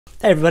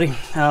Hey everybody,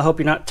 I hope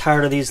you're not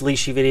tired of these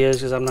Lishi videos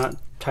because I'm not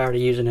tired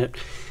of using it.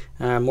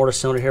 Mortar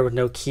cylinder here with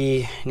no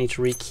key. I need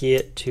to rekey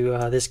it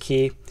to this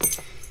key.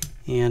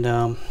 And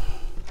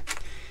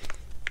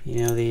you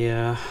know, the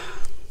I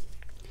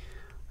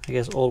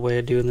guess old way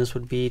of doing this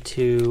would be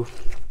to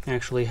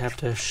actually have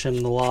to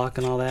shim the lock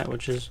and all that,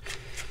 which is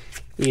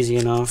easy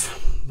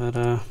enough.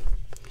 But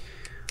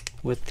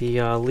with the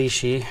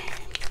Lishi,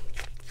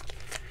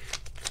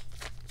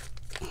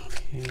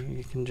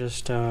 you can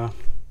just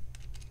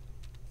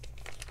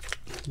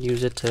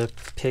use it to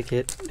pick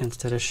it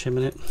instead of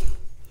shimming it.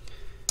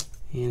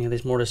 And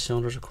these mortar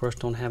cylinders, of course,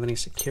 don't have any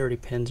security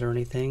pins or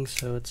anything,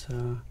 so it's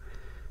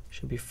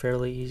should be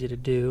fairly easy to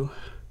do.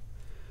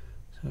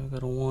 So I've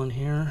got a 1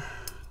 here.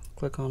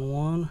 Click on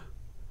 1.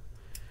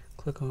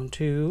 Click on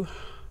 2.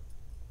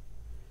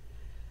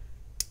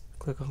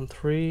 Click on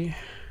 3.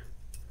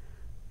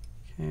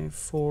 Okay,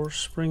 4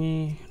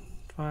 springy,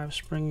 5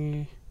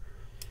 springy.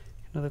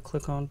 Another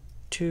click on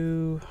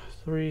 2,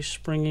 3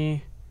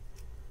 springy.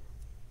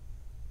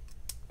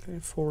 Okay,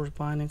 4 is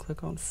binding.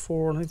 Click on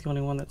 4. I think the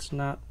only one that's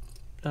not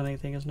done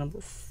anything is number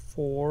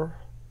 4.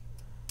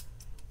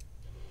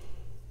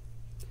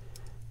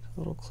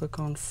 So it'll click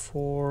on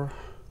 4.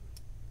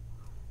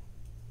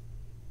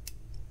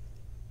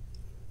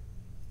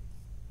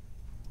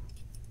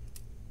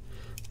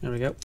 There we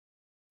go.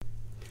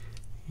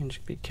 And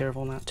just be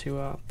careful not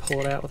to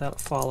pull it out without a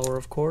follower,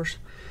 of course.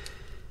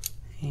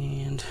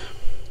 And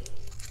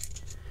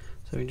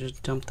so we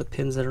just dump the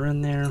pins that are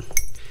in there.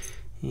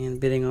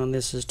 And bidding on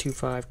this is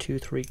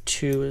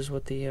 25232 is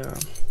what the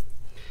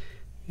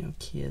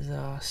key is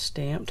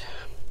stamped.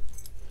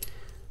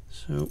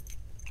 So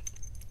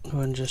go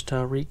ahead and just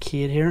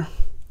rekey it here.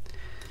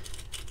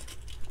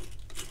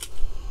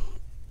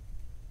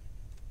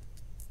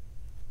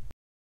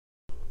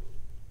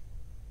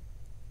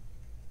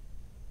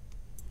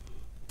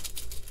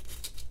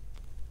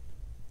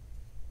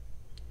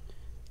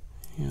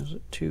 Here's a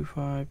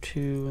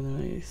 252 and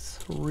then a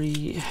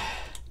 3.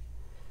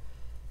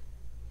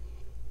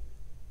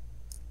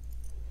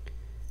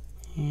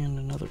 And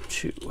another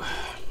 2.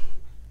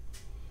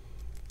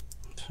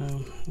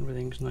 So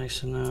everything's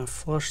nice and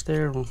flush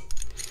there. We'll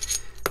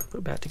put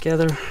it back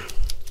together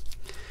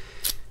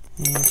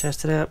and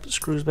test it out. Put the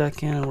screws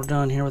back in, and we're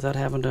done here without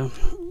having to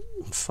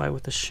fight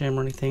with the shim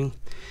or anything.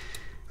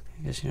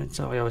 I guess it's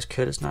all we always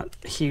could. It's not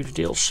a huge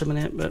deal shimming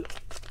it, but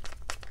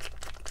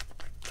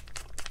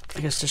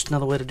I guess just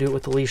another way to do it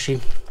with the Lishi.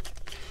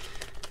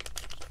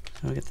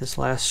 So I'll get this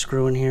last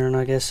screw in here, and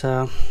I guess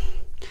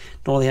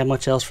don't really have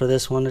much else for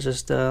this one. It's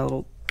just a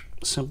little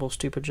simple,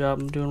 stupid job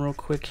I'm doing real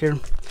quick here,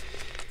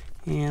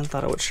 and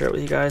thought I would share it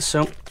with you guys.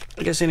 So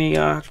I guess any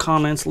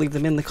comments, leave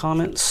them in the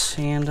comments,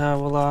 and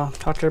we'll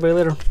talk to everybody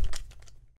later.